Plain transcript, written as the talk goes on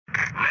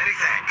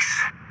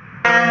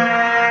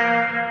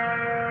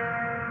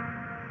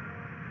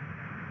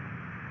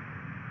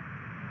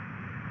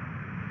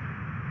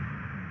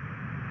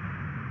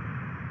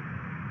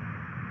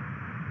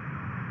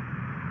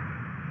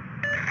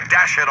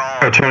Crush it all.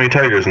 There are 20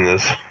 tigers in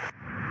this.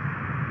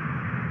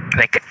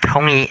 Like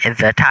Tony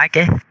the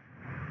Tiger?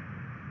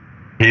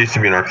 He used to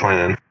be in our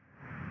clan.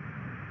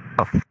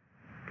 Oh.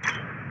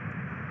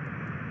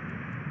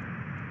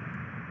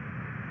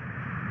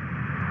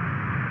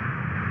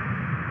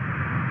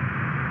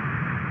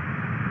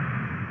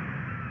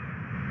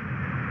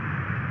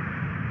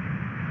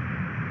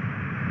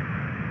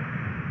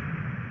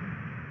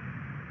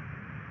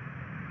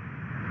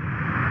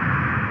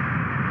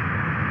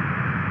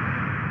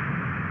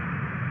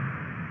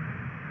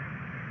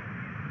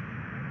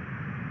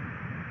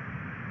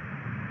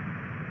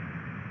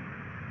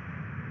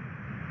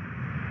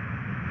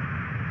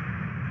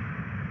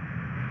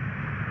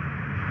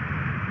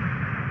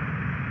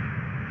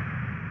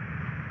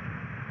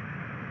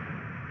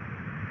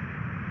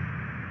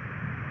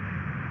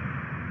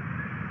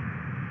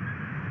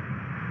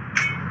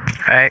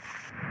 Right.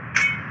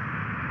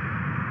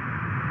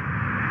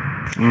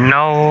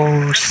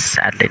 No,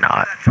 sadly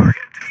not.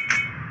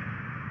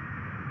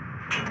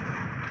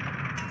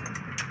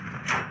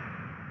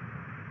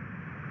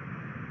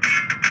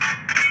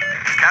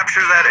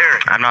 Capture that area.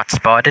 I'm not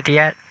spotted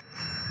yet.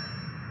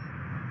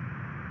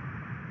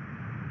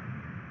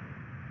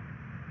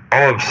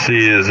 All of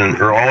C is in,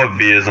 or all of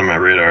B is on my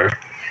radar.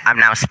 I'm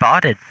now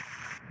spotted.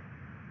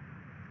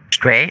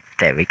 Straight.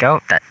 There we go.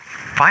 That.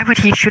 Why would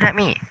he shoot at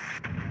me?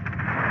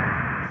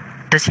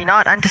 Does he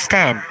not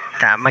understand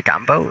that I'm a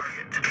gunboat?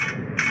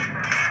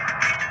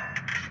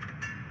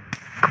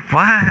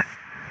 What?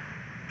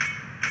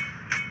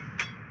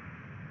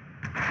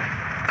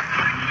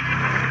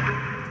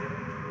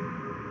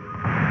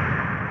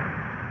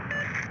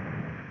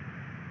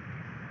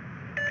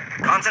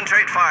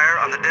 Concentrate fire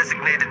on the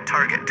designated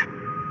target.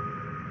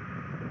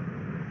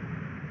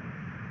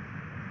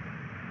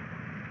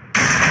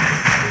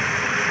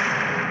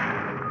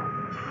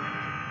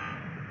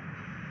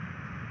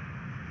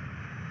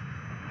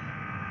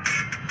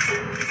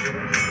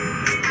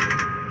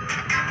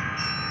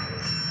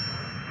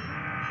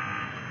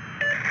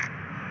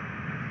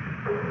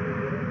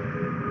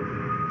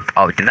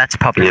 Oh, that's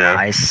probably Yeah.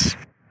 wise.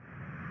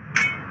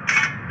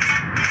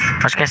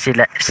 I was gonna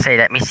say,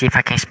 let me see if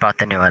I can spot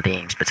the New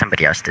Orleans, but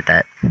somebody else did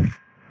that.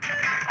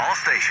 All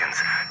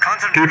stations.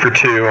 2 for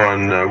 2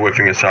 on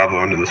whipping a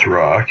salvo into this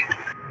rock.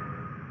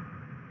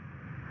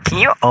 Can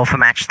you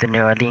overmatch the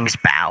New Orleans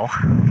bow?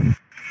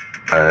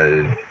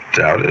 I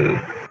doubt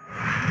it.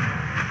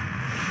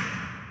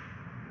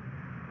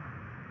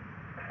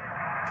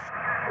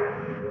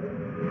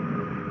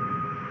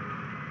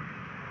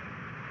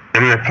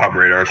 I'm gonna pop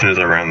radar as soon as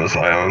I round this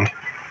island.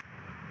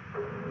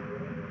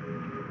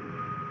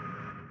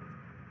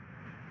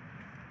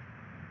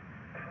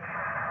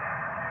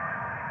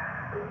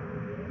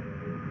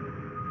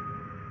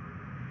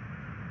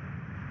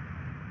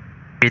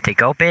 You either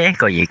go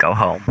big or you go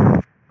home.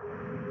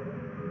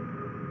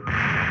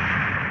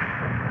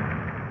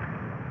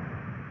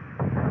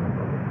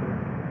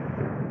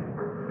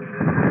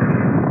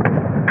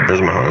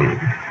 There's my hunt.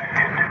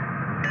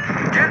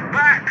 Get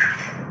back!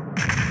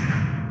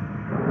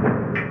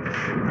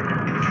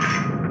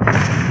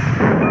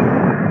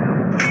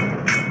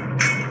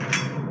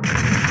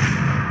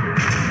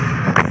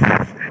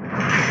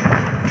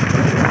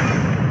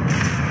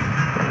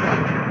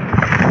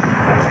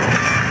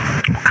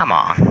 Come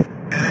on.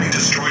 Enemy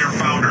destroyer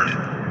foundered.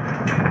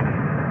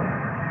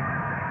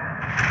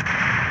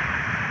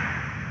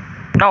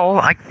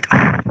 No,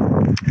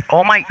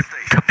 all my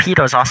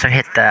torpedoes also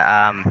hit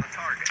the,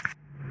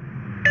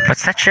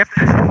 what's that ship?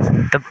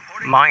 The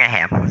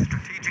Mogador.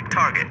 Strategic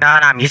target. No,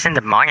 I'm using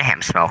the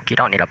Mogador smoke. You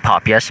don't need to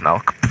pop your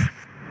smoke.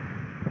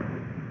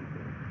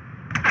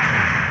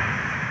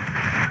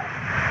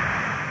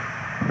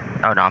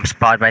 Oh no, I'm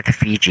spotted by the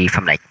Fiji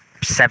from like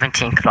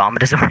 17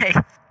 kilometers away.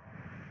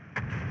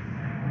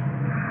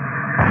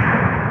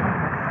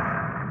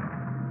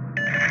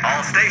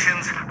 All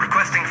stations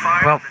requesting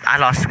fire. Well, I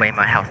lost way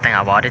more health than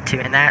I wanted to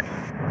in that.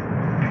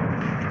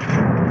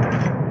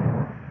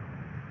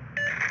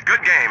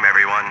 Good game,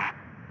 everyone.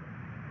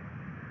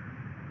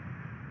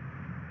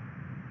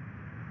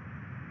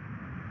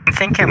 I'm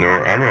thinking No,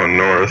 I'm going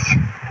north.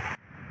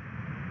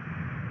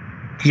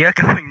 you're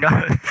going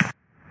north.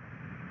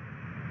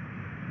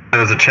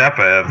 There's a chap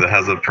I have that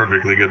has a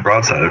perfectly good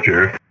broadside up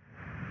here.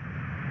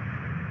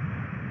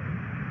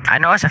 I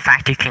know as a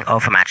fact you can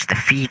overmatch the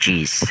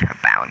Fiji's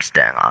bow and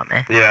stern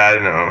army. Yeah,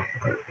 I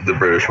know. The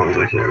British ones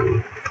I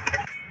can't.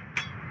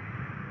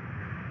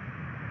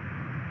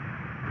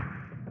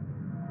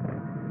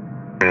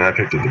 Man,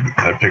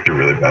 I picked a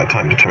really bad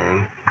time to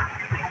turn.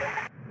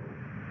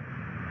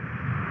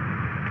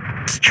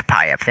 It's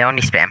Chapayev, they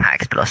only spam high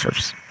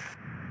explosives.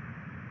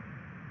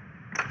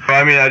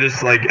 Well, I mean, I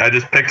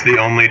just picked the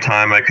only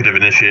time I could have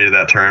initiated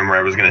that turn where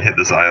I was gonna hit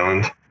this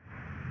island.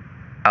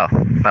 Oh,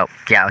 well,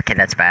 yeah, okay,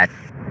 that's bad.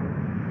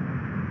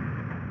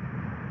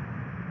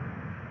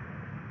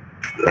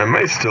 I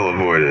might still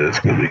avoid it. It's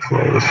gonna be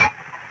close.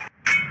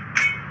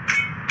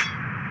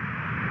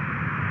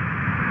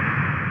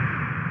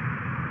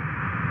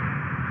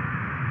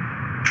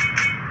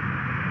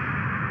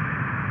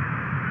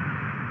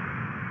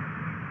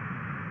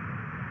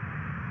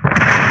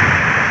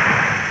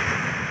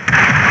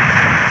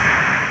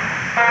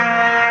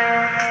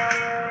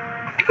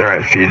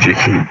 Alright, Fiji,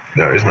 keep...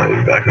 No, he's not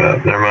even backing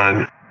up. Never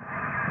mind.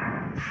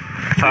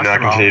 Do not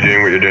continue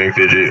doing what you're doing,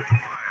 Fiji.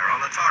 Fire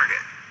on the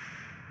target.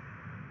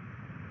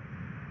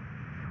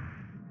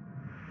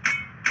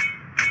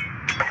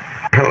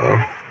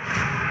 Hello.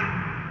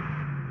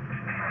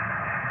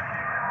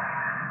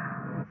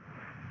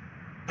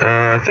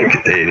 I think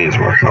A needs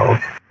more help.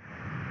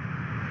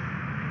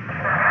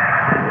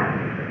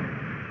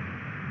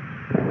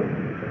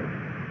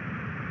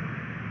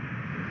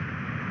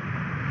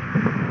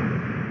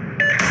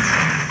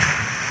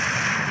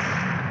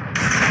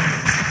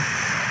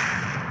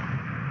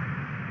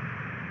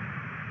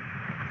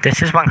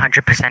 This is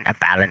 100% a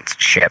balanced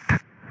ship.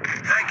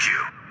 Thank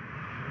you.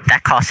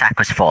 That Cossack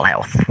was full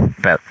health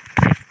about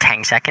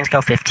 10 seconds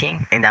ago,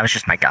 15, and that was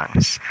just my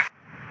guns.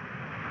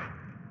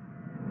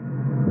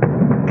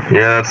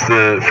 Yeah, that's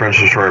the French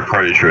destroyer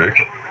party trick.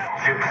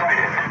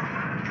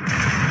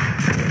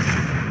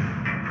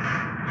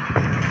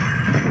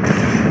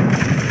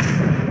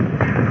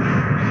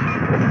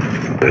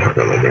 They hooked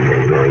on that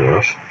thing very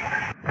enough.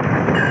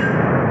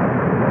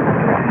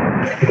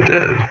 It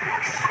did,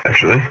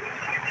 actually.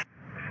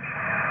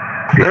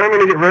 Now I'm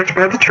gonna get wrecked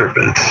by the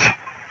turpits.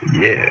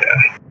 Yeah.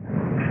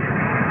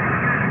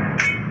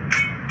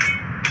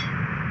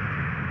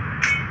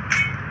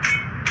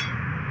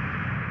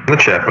 The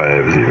chat I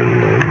have is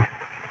even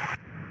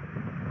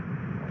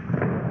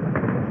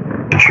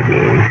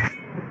contributing.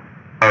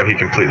 Oh, he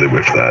completely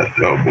whiffed that.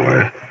 Oh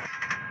boy.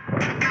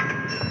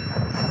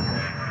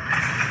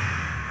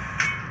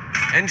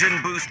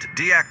 Engine boost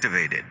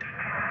deactivated.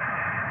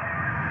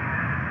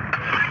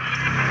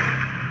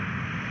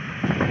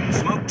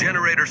 Smoke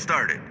generator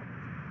started.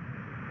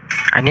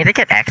 I need to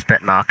get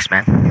expert marks,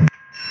 man.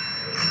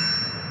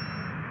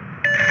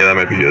 Yeah, that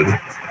might be good.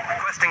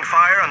 Requesting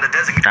fire on the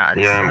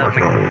designated. Yeah, I'm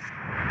working on it.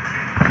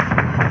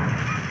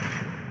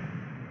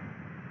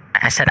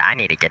 I said I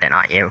need to get it,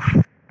 not you.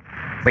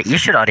 Wait, you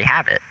should already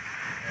have it.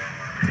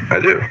 I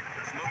do.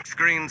 Smoke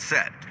screen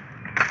set.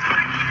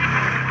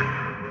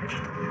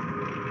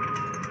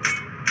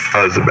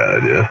 Oh, that's a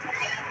bad idea.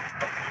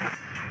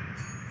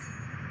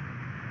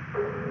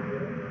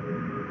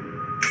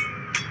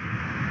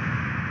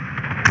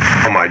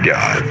 Oh my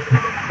god.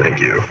 Thank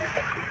you.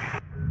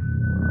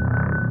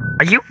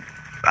 Are you...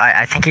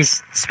 I think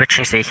he's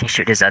switching so he can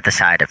shoot his other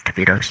side of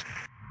torpedoes.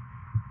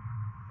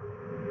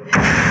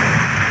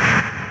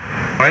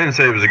 I didn't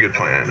say it was a good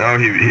plan. Oh,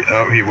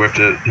 he whiffed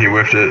it. He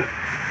whiffed it.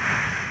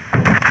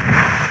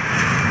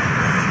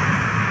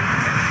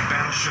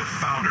 Battleship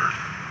foundered.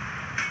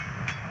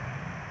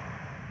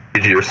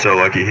 You're so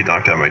lucky he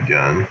knocked out my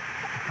gun.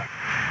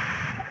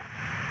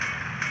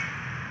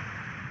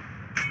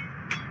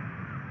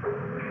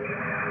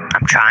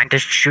 I'm trying to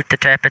shoot the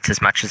turpits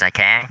as much as I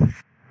can.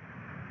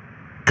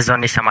 There's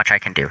only so much I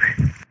can do.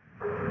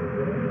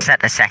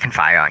 Set a second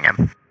fire on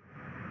him.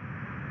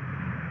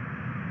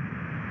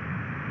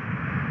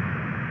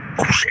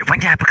 Oh shit, when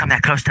did I become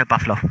that close to a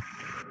buffalo?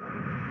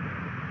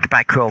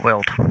 Goodbye, cruel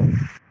world.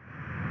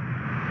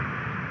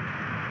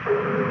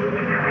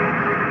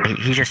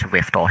 He just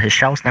whiffed all his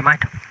shells, never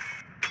mind.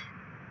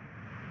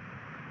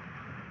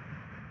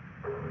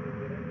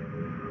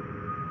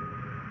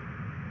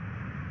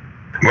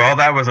 Well,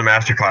 that was a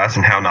masterclass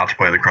in how not to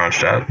play the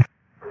Kronstadt.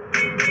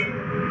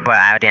 But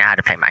I already know how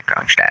to play my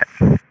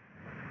Kronstadt.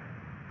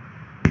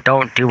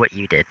 Don't do what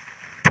you did.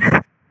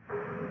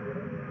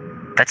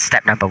 That's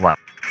step number one.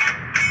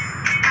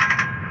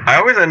 I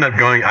always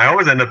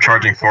end up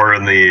charging forward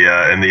in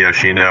the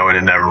Yoshino, and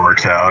it never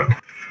works out.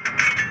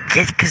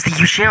 Yeah, because the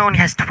Yoshino only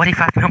has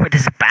 25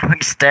 millimeters of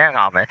balanced steering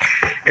armor.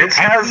 It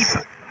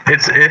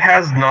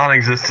has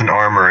non-existent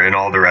armor in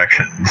all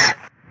directions.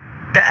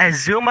 The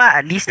Azuma,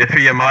 at least if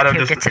the Yamato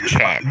gets a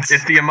chance.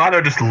 If the Yamato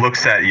just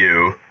looks at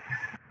you,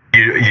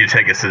 you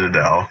take a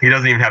Citadel. He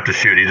doesn't even have to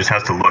shoot. He just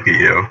has to look at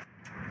you.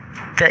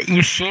 The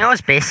Yoshino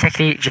is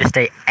basically just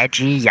a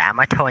edgy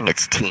Yamato in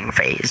its teen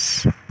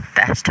phase.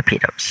 That has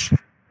torpedoes.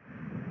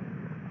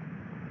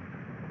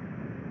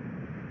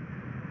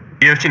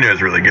 The Yoshino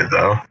is really good,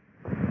 though.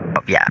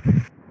 Oh, yeah.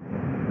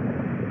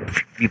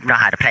 You know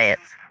how to play it.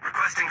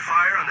 Requesting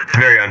fire on the It's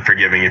very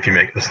unforgiving if you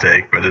make a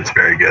mistake, but it's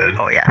very good.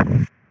 Oh, yeah.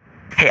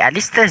 Hey, at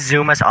least the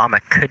Zuma's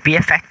armor could be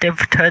effective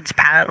towards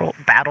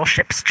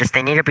battleships, just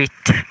they need to be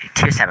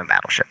tier 7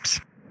 battleships.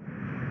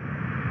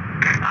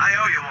 I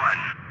owe you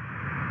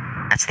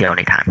one. That's the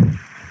only time.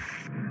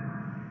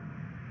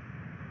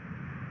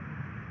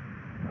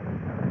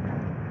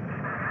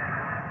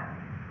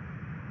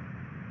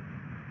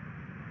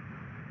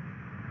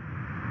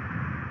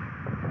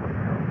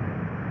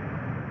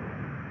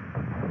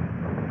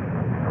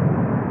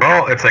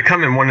 Well, if they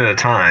come in one at a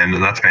time, then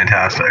that's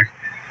fantastic.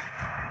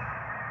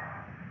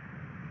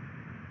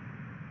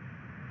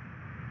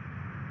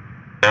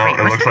 No,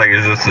 it looks like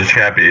it's just a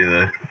Chappie.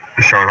 The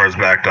Scharnhorst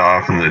backed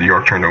off and the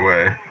York turned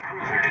away.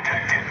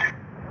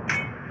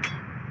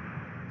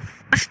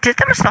 Did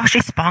the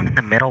Musashi spawn in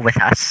the middle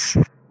with us?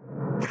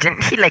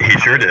 Didn't he, like... He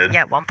sure did.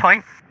 Yeah, at one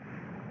point.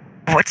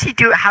 What's he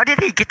do? How did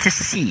he get to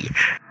sea?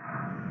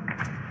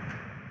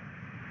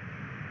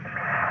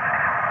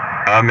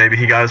 Maybe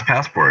he got his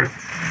passport.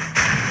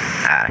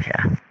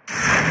 Yeah.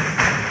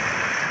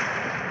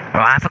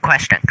 Well, I have a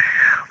question.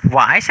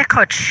 Why is it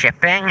called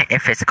shipping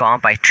if it's going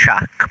by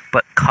truck,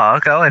 but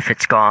cargo if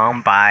it's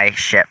going by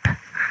ship?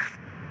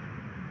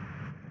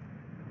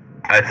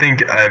 I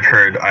think I've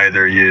heard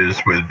either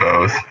used with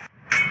both.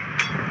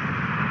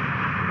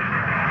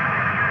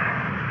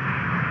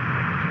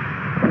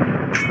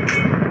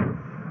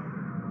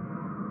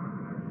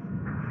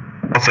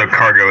 Also,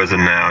 cargo is a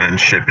noun and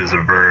ship is a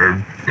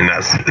verb in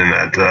that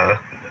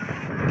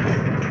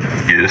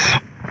use.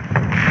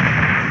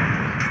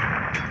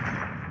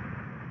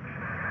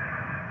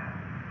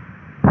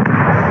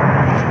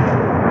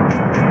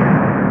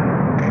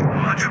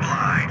 Much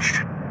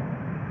obliged.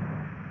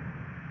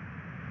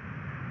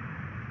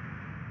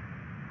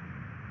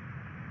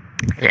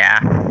 Yeah.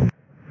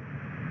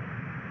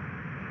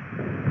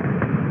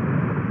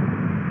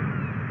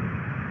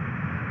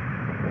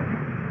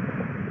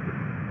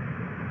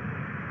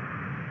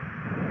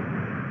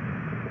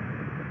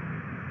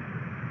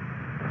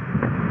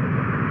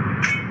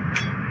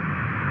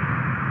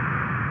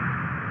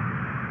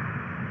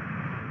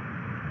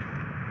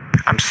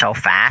 I'm so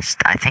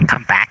fast. I think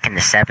I'm back in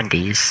the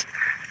 70s.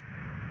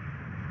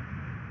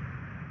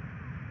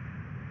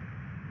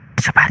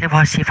 So badly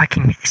want to see if I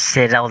can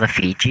citadel the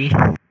Fiji.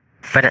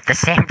 But at the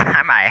same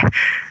time, I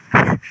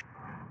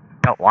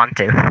don't want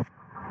to. I'm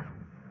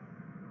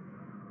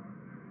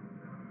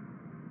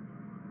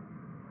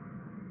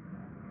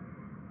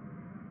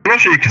not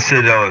sure you can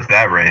citadel at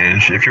that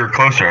range. If you're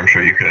closer, I'm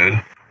sure you could.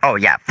 Oh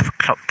yeah,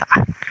 I'm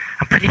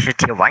pretty sure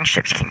tier 1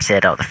 ships can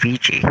citadel the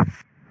Fiji.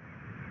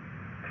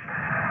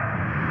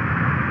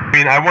 I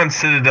mean, I once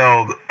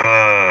citadeled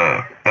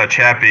a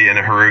Chappie and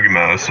a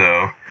Harugamo,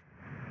 so...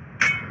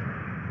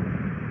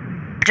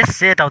 Just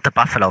citadeled the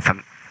Buffalo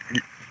from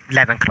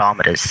 11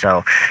 kilometers,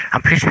 so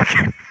I'm pretty sure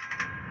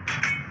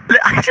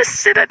I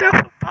just citadeled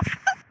a Buffalo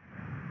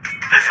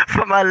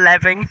from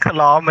 11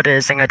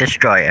 kilometers in a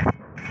destroyer.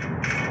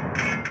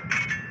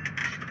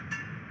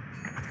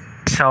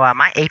 So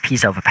my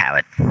AP's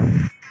overpowered.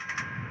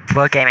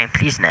 World Gaming,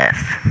 please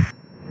nerf.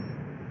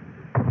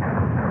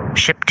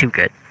 Ship too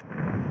good.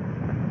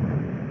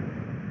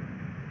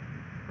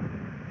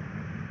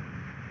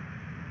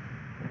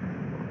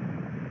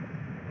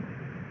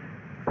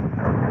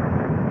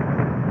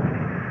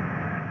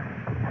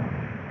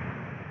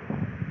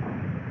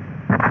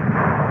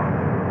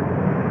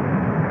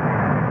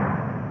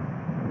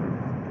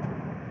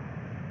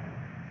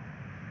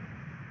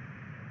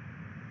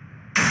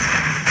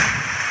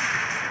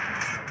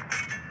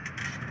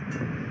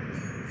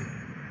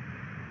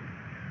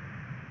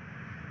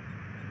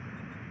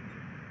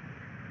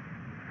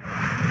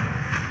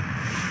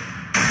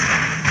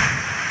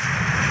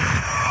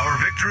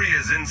 Victory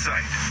is in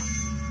sight.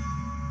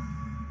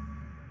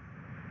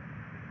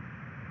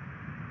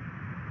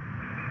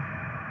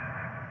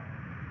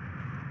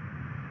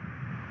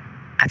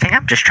 I think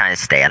I'm just trying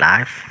to stay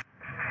alive.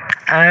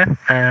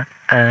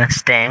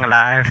 Staying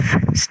alive.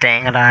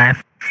 Staying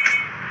alive.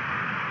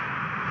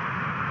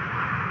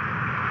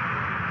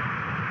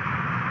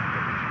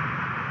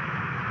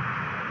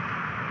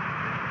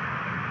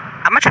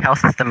 How much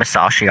health is the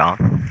Musashi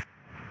on?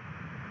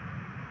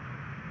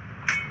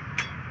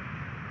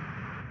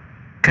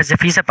 Because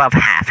if he's above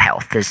half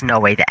health, there's no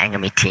way the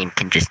enemy team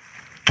can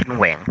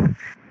win.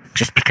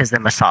 Just because the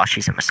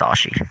Musashi's a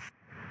Musashi.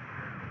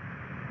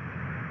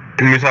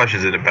 And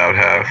Musashi's at about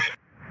half.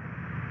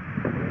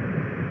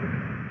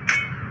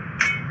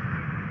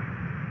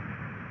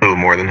 A little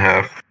more than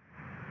half.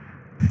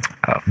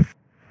 Oh.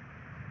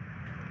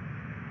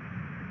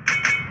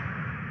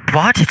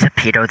 Want to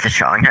torpedo the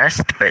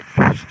Charnhurst, but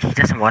he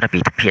doesn't want to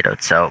be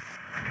torpedoed, so...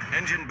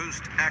 Engine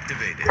boost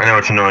activated. I know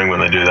it's annoying when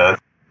they do that.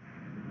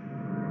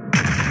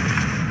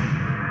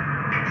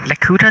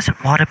 Like, who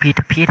doesn't want to be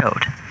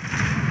torpedoed?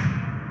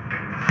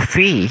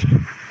 Free.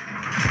 Smoke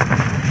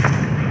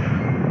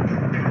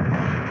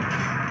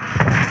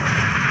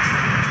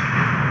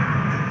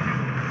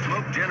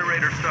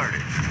generator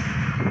started.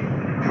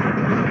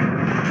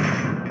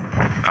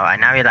 Oh, I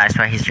now realize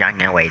why he's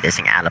young and wait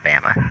in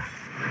Alabama.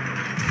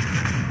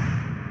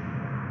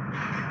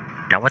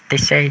 Know what they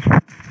say?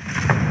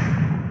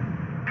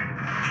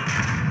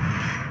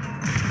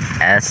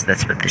 Yes,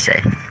 that's what they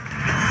say.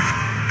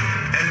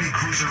 Enemy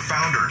cruiser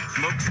foundered.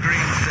 Smoke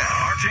screen set.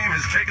 Our team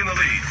has taken the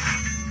lead.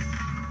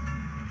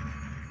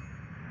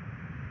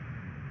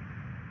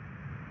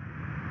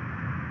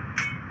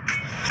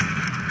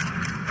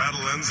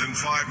 Battle ends in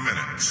 5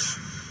 minutes.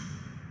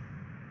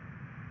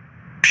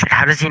 Shit,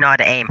 how does he know how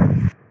to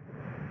aim?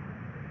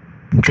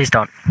 Please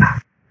don't.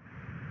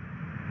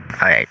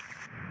 Alright.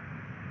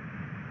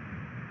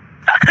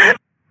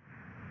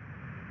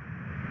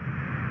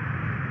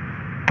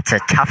 It's a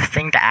tough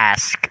thing to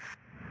ask.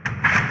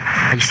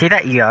 You see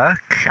that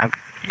Yerk?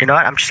 You know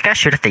what? I'm just gonna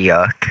shoot at the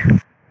Yerk.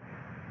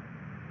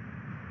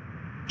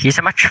 He's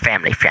a much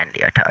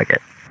family-friendlier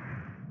target.